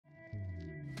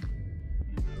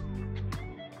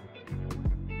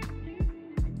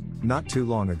Not too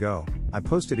long ago, I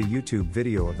posted a YouTube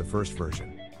video of the first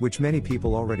version, which many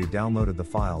people already downloaded the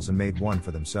files and made one for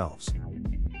themselves.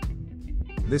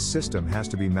 This system has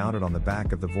to be mounted on the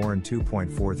back of the Voron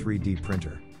 2.4 3D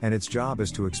printer, and its job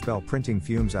is to expel printing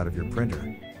fumes out of your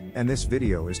printer. And this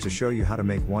video is to show you how to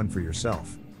make one for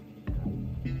yourself.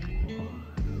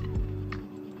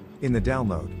 In the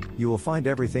download, you will find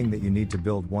everything that you need to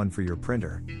build one for your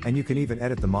printer, and you can even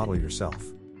edit the model yourself.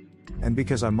 And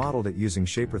because I modeled it using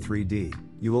Shaper 3D,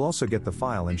 you will also get the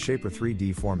file in Shaper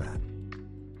 3D format.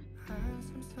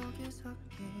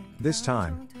 This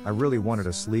time, I really wanted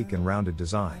a sleek and rounded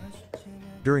design.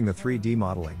 During the 3D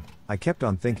modeling, I kept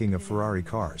on thinking of Ferrari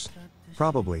cars.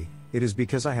 Probably, it is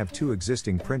because I have two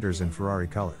existing printers in Ferrari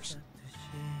colors.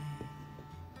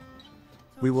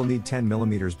 We will need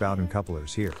 10mm Bowden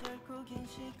couplers here.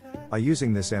 By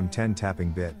using this M10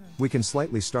 tapping bit, we can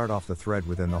slightly start off the thread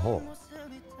within the hole.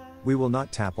 We will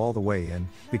not tap all the way in,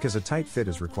 because a tight fit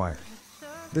is required.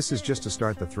 This is just to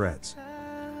start the threads.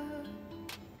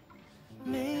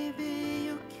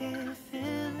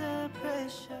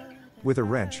 With a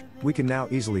wrench, we can now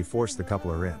easily force the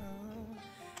coupler in.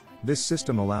 This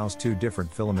system allows two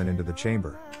different filament into the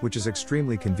chamber, which is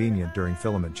extremely convenient during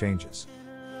filament changes.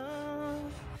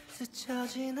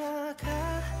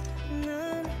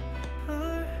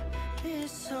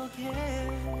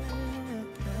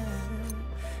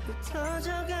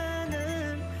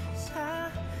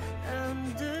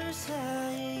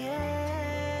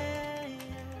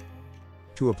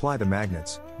 To apply the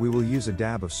magnets, we will use a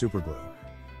dab of superglue.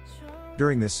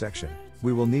 During this section,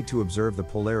 we will need to observe the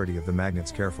polarity of the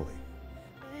magnets carefully.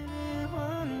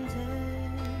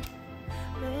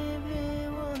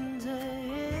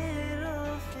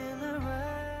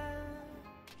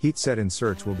 Heat set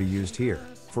inserts will be used here,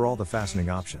 for all the fastening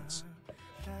options.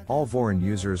 All Voron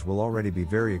users will already be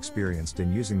very experienced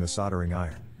in using the soldering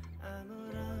iron.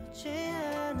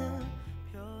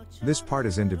 This part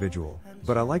is individual,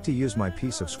 but I like to use my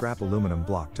piece of scrap aluminum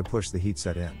block to push the heat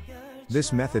set in.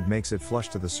 This method makes it flush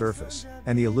to the surface,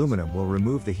 and the aluminum will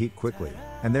remove the heat quickly,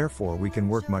 and therefore we can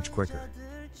work much quicker.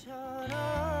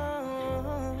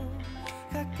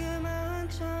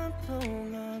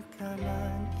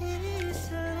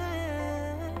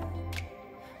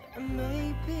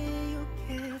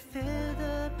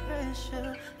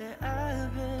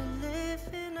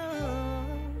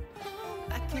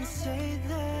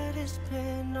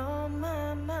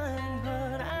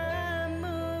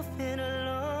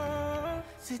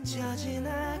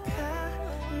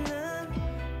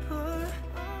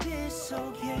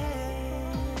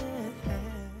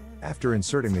 After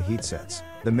inserting the heat sets,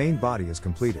 the main body is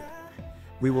completed.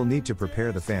 We will need to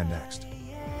prepare the fan next.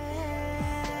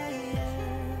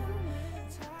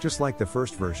 Just like the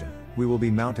first version, we will be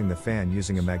mounting the fan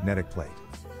using a magnetic plate.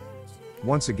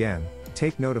 Once again,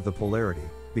 take note of the polarity,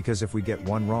 because if we get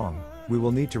one wrong, we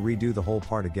will need to redo the whole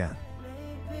part again.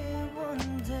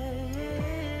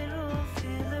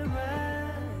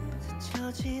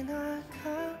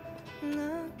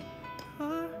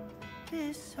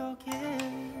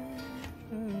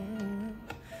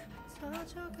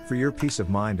 For your peace of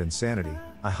mind and sanity,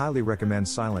 I highly recommend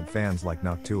silent fans like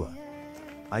Noctua.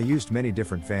 I used many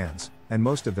different fans, and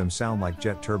most of them sound like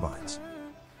jet turbines.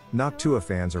 Noctua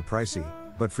fans are pricey,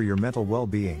 but for your mental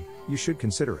well-being, you should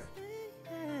consider it.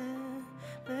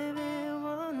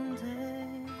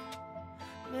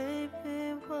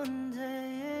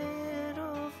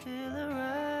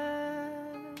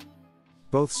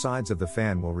 Both sides of the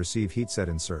fan will receive heat set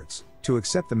inserts, to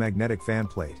accept the magnetic fan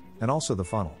plate, and also the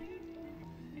funnel.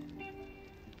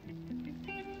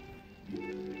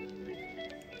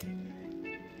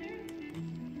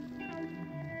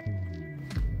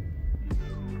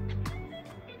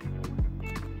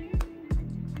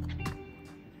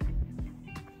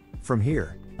 From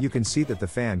here, you can see that the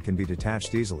fan can be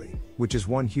detached easily, which is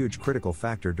one huge critical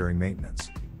factor during maintenance.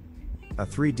 A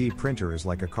 3D printer is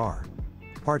like a car.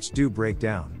 Parts do break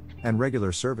down, and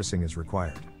regular servicing is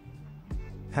required.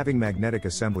 Having magnetic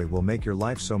assembly will make your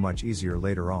life so much easier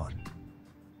later on.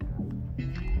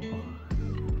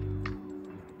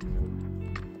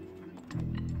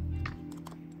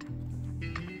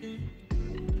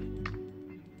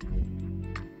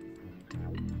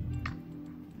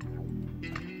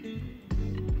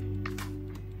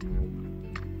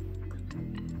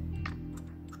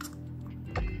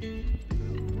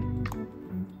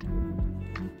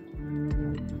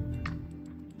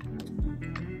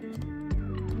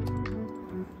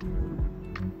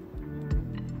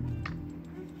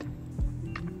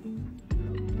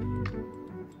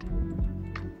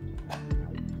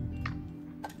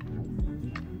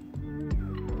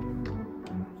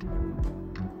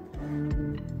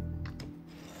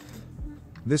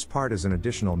 This part is an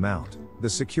additional mount, to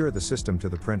secure the system to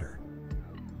the printer.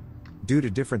 Due to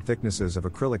different thicknesses of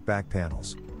acrylic back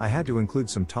panels, I had to include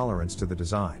some tolerance to the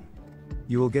design.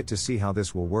 You will get to see how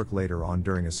this will work later on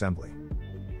during assembly.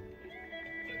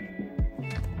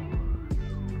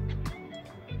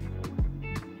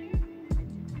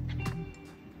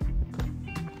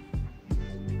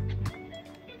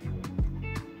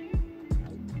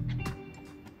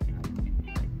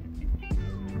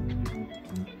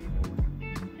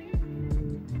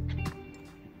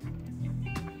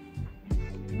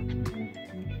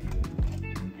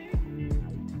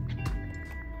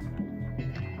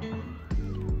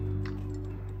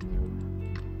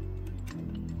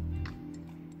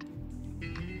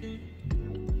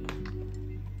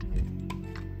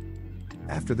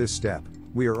 After this step,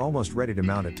 we are almost ready to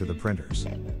mount it to the printers.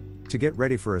 To get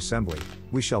ready for assembly,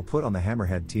 we shall put on the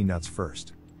hammerhead T-nuts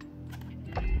first.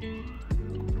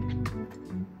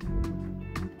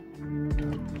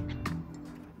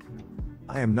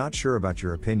 I am not sure about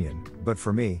your opinion, but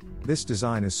for me, this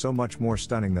design is so much more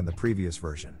stunning than the previous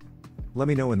version. Let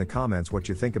me know in the comments what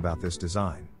you think about this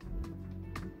design.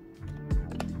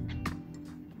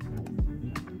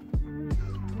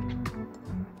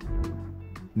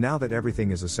 Now that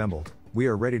everything is assembled, we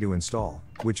are ready to install,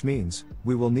 which means,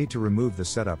 we will need to remove the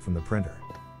setup from the printer.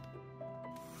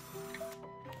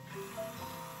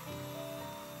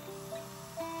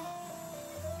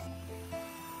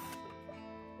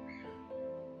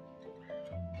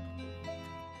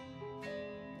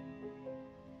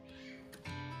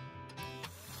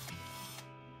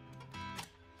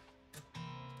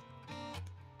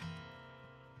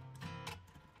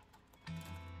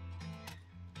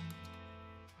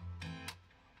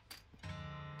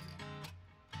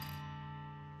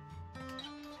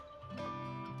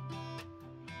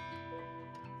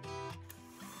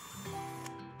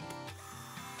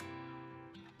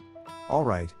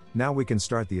 Alright, now we can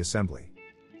start the assembly.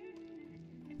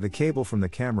 The cable from the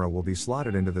camera will be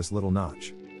slotted into this little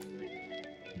notch.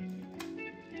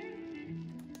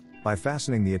 By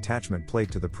fastening the attachment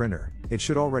plate to the printer, it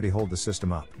should already hold the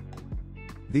system up.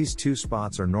 These two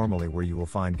spots are normally where you will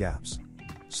find gaps.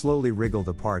 Slowly wriggle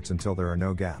the parts until there are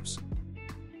no gaps.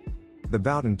 The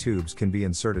Bowden tubes can be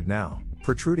inserted now,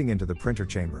 protruding into the printer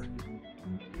chamber.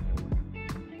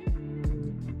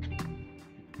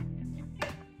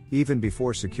 Even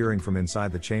before securing from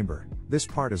inside the chamber, this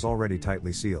part is already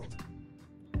tightly sealed.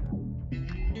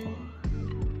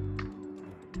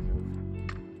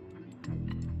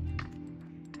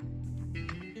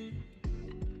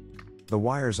 The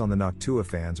wires on the Noctua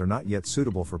fans are not yet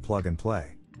suitable for plug and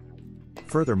play.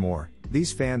 Furthermore,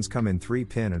 these fans come in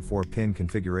 3-pin and 4-pin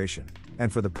configuration,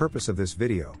 and for the purpose of this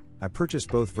video, I purchased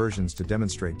both versions to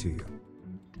demonstrate to you.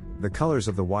 The colors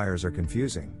of the wires are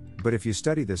confusing, but if you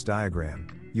study this diagram,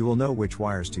 you will know which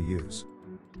wires to use.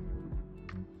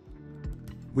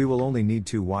 We will only need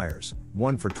 2 wires,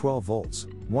 one for 12 volts,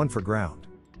 one for ground.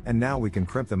 And now we can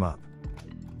crimp them up.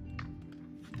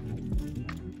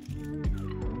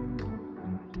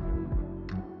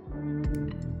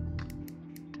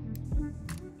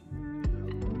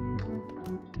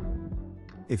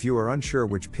 If you are unsure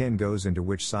which pin goes into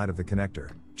which side of the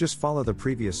connector, just follow the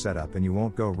previous setup and you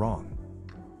won't go wrong.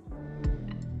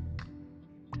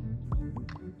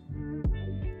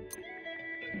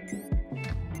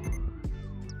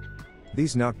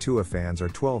 These Noctua fans are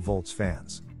 12 volts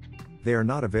fans. They are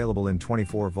not available in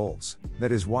 24 volts,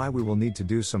 that is why we will need to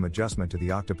do some adjustment to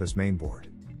the Octopus mainboard.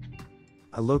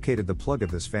 I located the plug of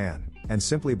this fan, and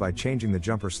simply by changing the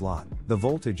jumper slot, the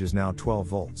voltage is now 12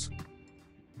 volts.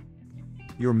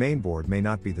 Your mainboard may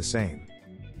not be the same.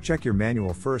 Check your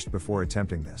manual first before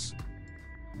attempting this.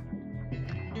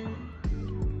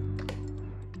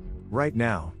 Right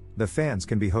now, the fans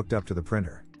can be hooked up to the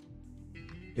printer.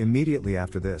 Immediately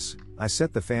after this, I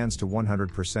set the fans to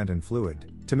 100% in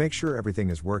fluid, to make sure everything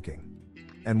is working.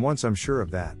 And once I'm sure of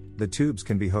that, the tubes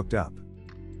can be hooked up.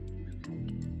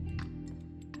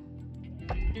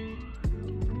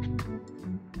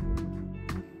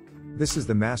 This is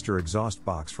the master exhaust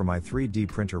box for my 3D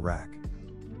printer rack.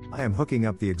 I am hooking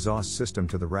up the exhaust system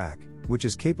to the rack, which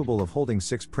is capable of holding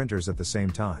 6 printers at the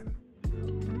same time.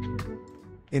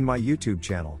 In my YouTube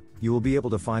channel, you will be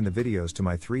able to find the videos to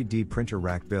my 3D printer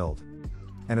rack build.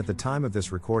 And at the time of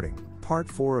this recording, part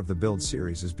 4 of the build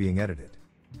series is being edited.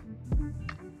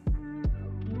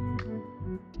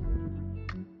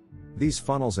 These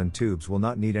funnels and tubes will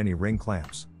not need any ring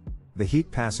clamps. The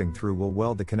heat passing through will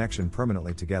weld the connection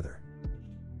permanently together.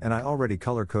 And I already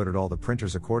color-coded all the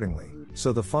printers accordingly,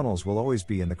 so the funnels will always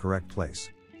be in the correct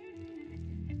place.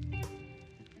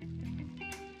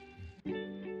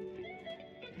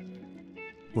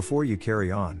 Before you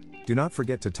carry on, do not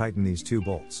forget to tighten these 2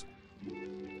 bolts.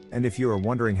 And if you are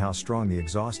wondering how strong the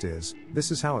exhaust is,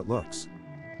 this is how it looks.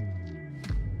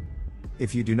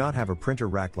 If you do not have a printer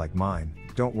rack like mine,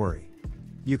 don't worry.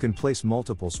 You can place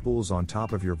multiple spools on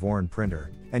top of your Voron printer,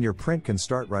 and your print can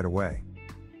start right away.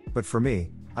 But for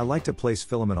me, I like to place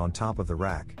filament on top of the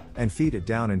rack, and feed it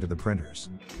down into the printers.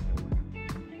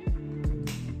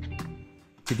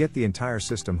 To get the entire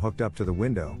system hooked up to the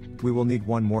window, we will need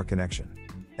one more connection.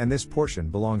 And this portion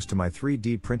belongs to my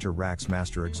 3D printer rack's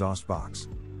master exhaust box.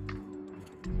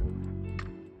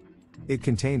 It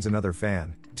contains another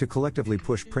fan, to collectively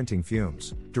push printing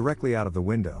fumes, directly out of the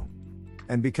window.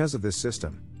 And because of this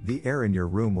system, the air in your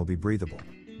room will be breathable.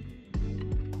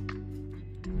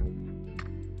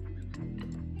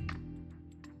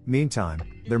 Meantime,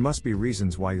 there must be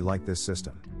reasons why you like this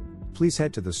system. Please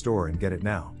head to the store and get it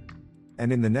now.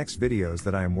 And in the next videos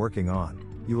that I am working on,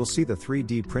 you will see the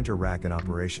 3D printer rack in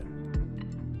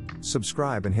operation.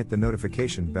 Subscribe and hit the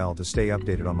notification bell to stay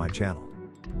updated on my channel.